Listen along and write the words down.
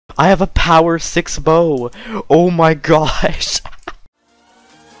I have a power 6 bow. Oh my gosh.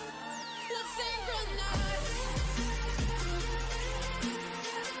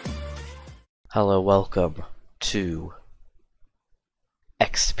 Hello, welcome to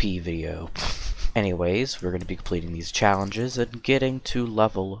XP video. Anyways, we're going to be completing these challenges and getting to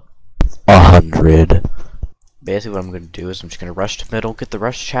level 100. Basically what I'm going to do is I'm just going to rush to middle, get the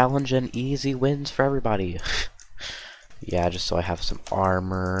rush challenge, and easy wins for everybody. Yeah, just so I have some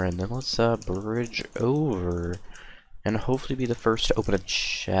armor, and then let's bridge over and hopefully be the first to open a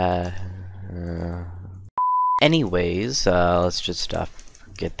chest. Anyways, let's just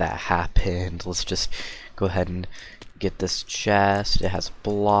get that happened. Let's just go ahead and get this chest. It has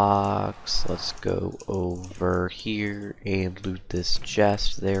blocks. Let's go over here and loot this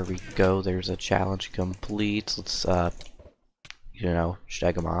chest. There we go. There's a challenge complete. Let's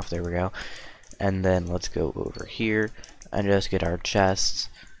shag them off. There we go. And then let's go over here and just get our chests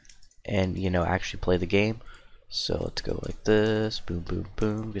and actually play the game. So let's go like this. Boom, boom,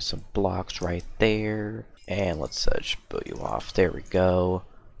 boom. Get some blocks right there. And let's just boot you off. There we go.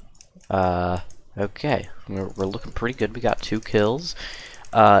 Okay, we're looking pretty good. We got 2 kills.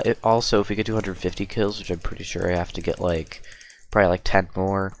 Also, if we get 250 kills, which I'm pretty sure I have to get probably like 10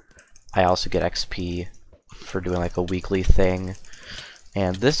 more, I also get XP for doing like a weekly thing.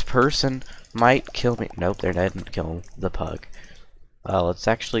 And this person might kill me. Nope, they didn't kill the pug. Let's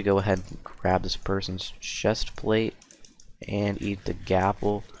actually go ahead and grab this person's chest plate and eat the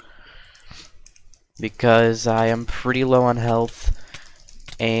gapple, because I am pretty low on health.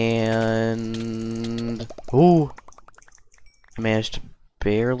 And ooh, I managed to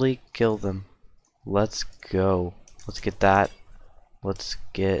barely kill them. Let's go. Let's get that. Let's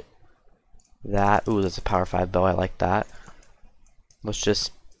get that. Ooh, that's a power 5 bow. I like that. Let's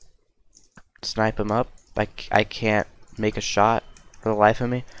just snipe him up. I can't make a shot for the life of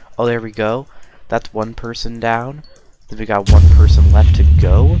me. Oh, there we go. That's one person down. Then we got one person left to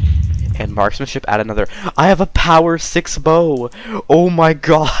go. And marksmanship, add another. I have a power 6 bow. Oh my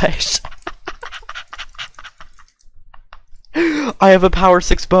gosh. I have a power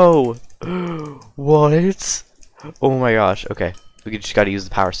 6 bow. What? Oh my gosh. Okay, we just gotta use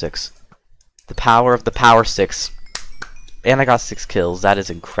the power 6. The power of the power 6. And I got 6 kills. That is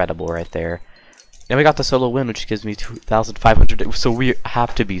incredible right there. And we got the solo win, which gives me 2,500. So we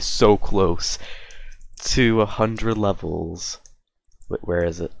have to be so close to 100 levels. Wait, where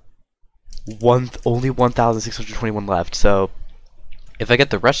is it? Only 1,621 left. So if I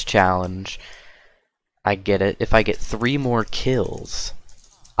get the rush challenge, I get it. If I get 3 more kills,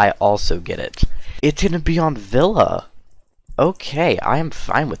 I also get it. It's gonna be on Villa. Okay, I am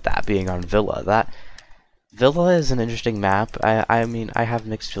fine with that being on Villa. That Villa is an interesting map. I mean, I have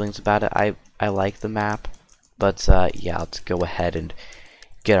mixed feelings about it. I like the map, but yeah, let's go ahead and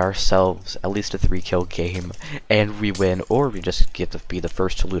get ourselves at least a 3-kill game, and we win, or we just get to be the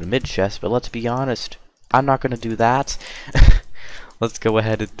first to loot a mid chest. But let's be honest, I'm not gonna do that. Let's go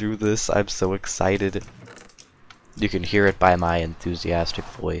ahead and do this. I'm so excited. You can hear it by my enthusiastic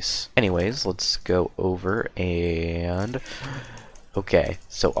voice. Anyways, let's go over and okay,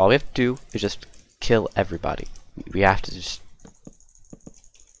 so all we have to do is just kill everybody. We have to just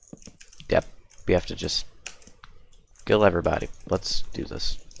we have to just kill everybody. Let's do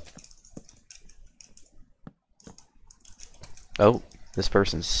this. Oh, this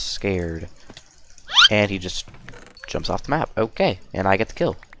person's scared. And he just jumps off the map. Okay, and I get the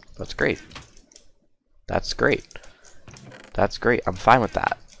kill. That's great. That's great. That's great. I'm fine with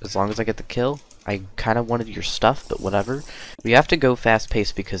that. As long as I get the kill. I kind of wanted your stuff, but whatever. We have to go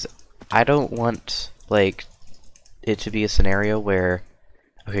fast-paced because I don't want, like, it to be a scenario where...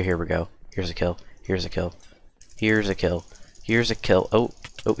 Okay, here we go. Here's a kill. Here's a kill. Here's a kill. Here's a kill. Oh,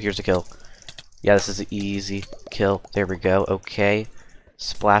 here's a kill. Yeah, this is an easy kill. There we go. Okay.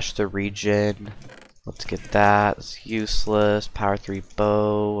 Splash the region. Let's get that. It's useless. Power 3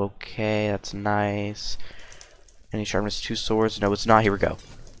 bow. Okay, that's nice. Any sharpness 2 swords? No, it's not. Here we go.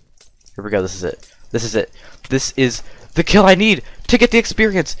 Here we go. This is it. This is it. This is the kill I need to get the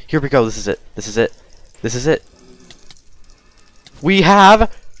experience. Here we go. This is it. This is it. This is it. We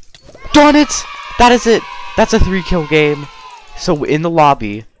have done it! That is it! That's a 3-kill game. So in the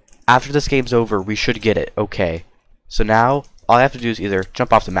lobby, after this game's over, we should get it. Okay. So now, all I have to do is either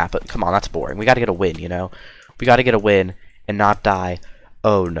jump off the map, but come on, that's boring. We gotta get a win, you know? We gotta get a win and not die.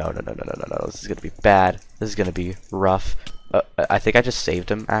 Oh, no. This is gonna be bad. This is gonna be rough. I think I just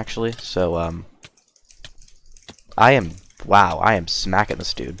saved him, actually. So, wow, I am smacking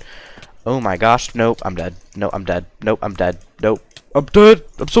this dude. Oh my gosh, nope, I'm dead. No, I'm dead. Nope, I'm dead. Nope. I'm dead!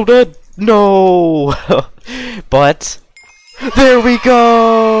 I'm so dead! No! But There we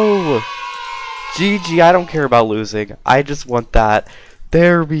go! GG, I don't care about losing. I just want that.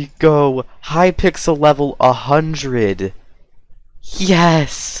 There we go. Hypixel level 100.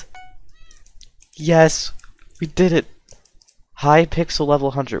 Yes! Yes! We did it! Hypixel level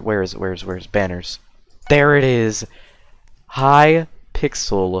 100. Where's banners? There it is!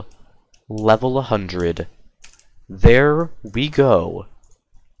 Hypixel level 100. There we go.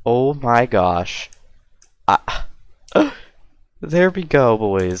 Oh my gosh. There we go,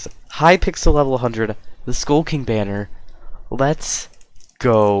 boys. Hypixel level 100. The Skull King banner. Let's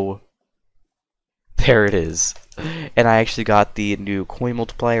go. There it is. And I actually got the new coin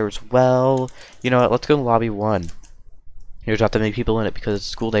multiplier as well. You know what? Let's go to lobby 1. There's not that many people in it because it's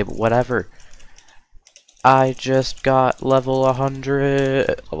school day, but whatever. I just got level 100.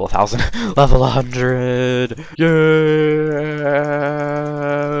 Level 1000. Level 100. Yeah!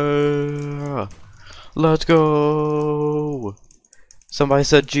 Let's go! Somebody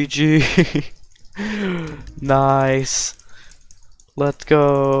said GG. Nice. Let's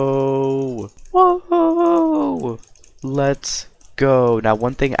go. Whoa! Let's go. Now,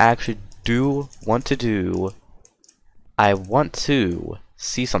 one thing I actually do want to do, I want to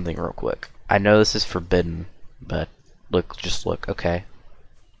see something real quick. I know this is forbidden, but look, just look. Okay.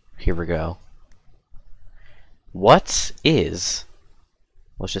 Here we go. What is...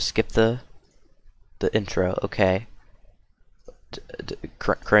 Let's just skip the intro. Okay.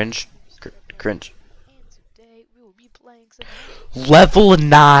 Cringe. Cringe. Level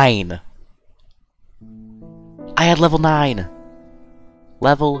 9! I had level 9!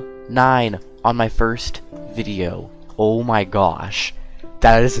 Level 9 on my first video. Oh my gosh.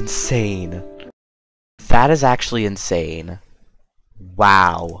 That is insane. That is actually insane.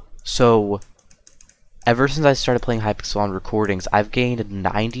 Wow. So, ever since I started playing Hypixel on recordings, I've gained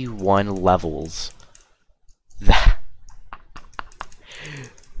 91 levels.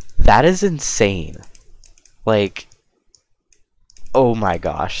 That is insane. Like, oh my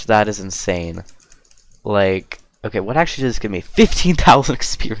gosh, that is insane. Like, okay, what actually does this give me? 15,000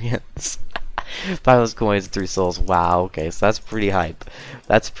 experience. 5 coins, 3 souls. Wow, okay, so that's pretty hype.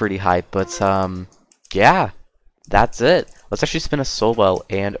 That's pretty hype, but, yeah. That's it. Let's actually spin a soul well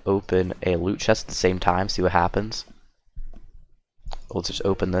and open a loot chest at the same time, see what happens. Let's just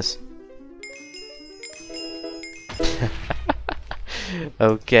open this.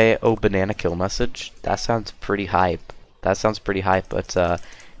 Okay, oh, banana kill message. That sounds pretty hype. That sounds pretty hype, but,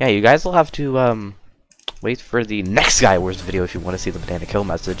 yeah, you guys will have to, wait for the next Skywars video if you want to see the banana kill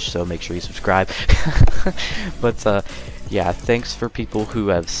message, so make sure you subscribe. But, yeah, thanks for people who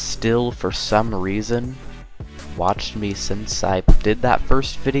have still, for some reason, watched me since I did that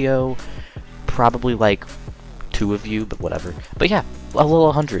first video. Probably, like, 2 of you, but whatever. But yeah, level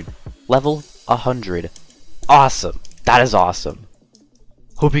 100. Level 100. Awesome. That is awesome.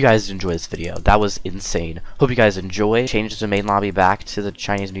 Hope you guys enjoy this video. That was insane. Hope you guys enjoy. Changed the main lobby back to the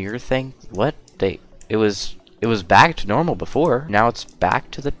Chinese New Year thing. What? It was back to normal before. Now it's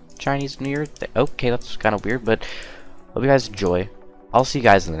back to the Chinese New Year thing. Okay, that's kind of weird, but hope you guys enjoy. I'll see you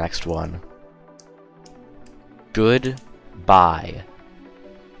guys in the next one. Goodbye,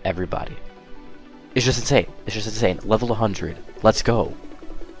 everybody. It's just insane. It's just insane. Level 100. Let's go.